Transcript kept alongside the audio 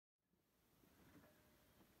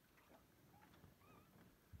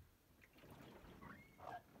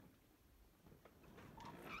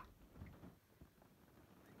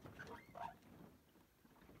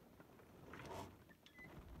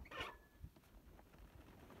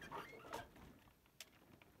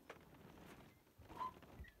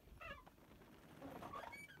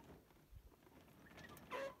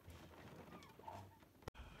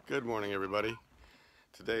Good morning, everybody.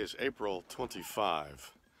 Today is April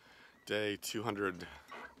 25, day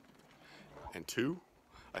 202,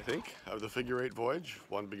 I think, of the figure eight voyage.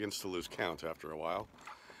 One begins to lose count after a while.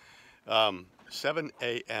 7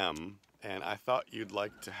 a.m., and I thought you'd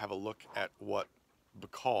like to have a look at what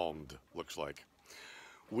Becalmed looks like.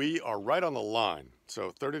 We are right on the line,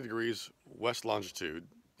 so 30 degrees west longitude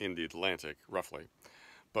in the Atlantic, roughly,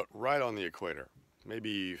 but right on the equator,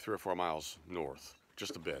 maybe 3 or 4 miles north,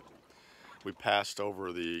 just a bit. We passed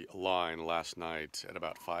over the line last night at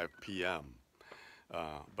about 5 p.m.,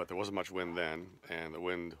 but there wasn't much wind then, and the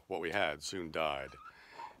wind, what we had, soon died.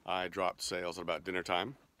 I dropped sails at about dinner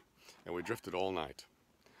time, and we drifted all night.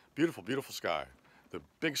 Beautiful, beautiful sky. The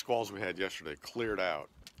big squalls we had yesterday cleared out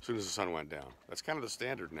as soon as the sun went down. That's kind of the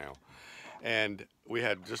standard now. And we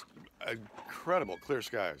had just incredible clear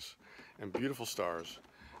skies and beautiful stars.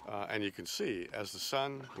 And you can see as the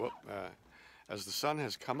sun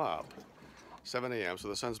has come up, 7 a.m., so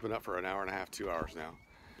the sun's been up for an hour and a half, 2 hours now.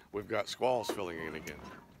 We've got squalls filling in again,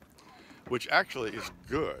 which actually is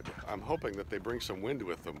good. I'm hoping that they bring some wind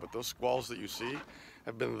with them, but those squalls that you see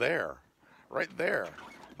have been there, right there,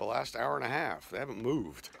 the last hour and a half. They haven't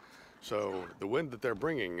moved. So the wind that they're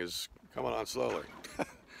bringing is coming on slowly. You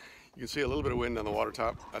can see a little bit of wind on the water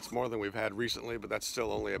top. That's more than we've had recently, but that's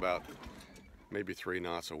still only about maybe 3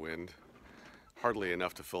 knots of wind. Hardly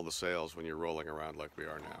enough to fill the sails when you're rolling around like we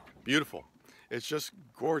are now. Beautiful. It's just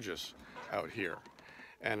gorgeous out here.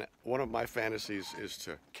 And one of my fantasies is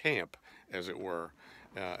to camp, as it were,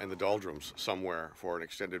 in the doldrums somewhere for an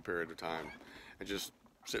extended period of time and just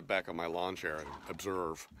sit back on my lawn chair and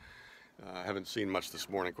observe. I haven't seen much this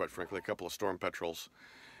morning, quite frankly. A couple of storm petrels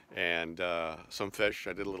and some fish.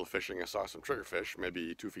 I did a little fishing. I saw some triggerfish,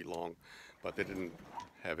 maybe 2 feet long, but they didn't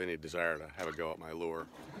have any desire to have a go at my lure.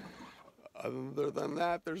 Other than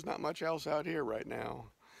that, there's not much else out here right now.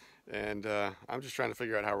 And I'm just trying to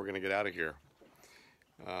figure out how we're going to get out of here.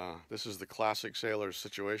 This is the classic sailor's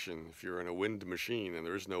situation. If you're in a wind machine and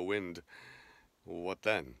there is no wind, what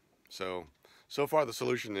then? So far the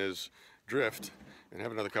solution is drift and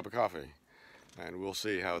have another cup of coffee. And we'll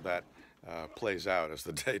see how that plays out as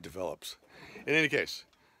the day develops. In any case,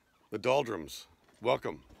 the doldrums,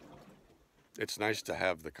 welcome. It's nice to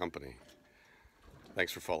have the company.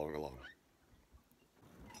 Thanks for following along.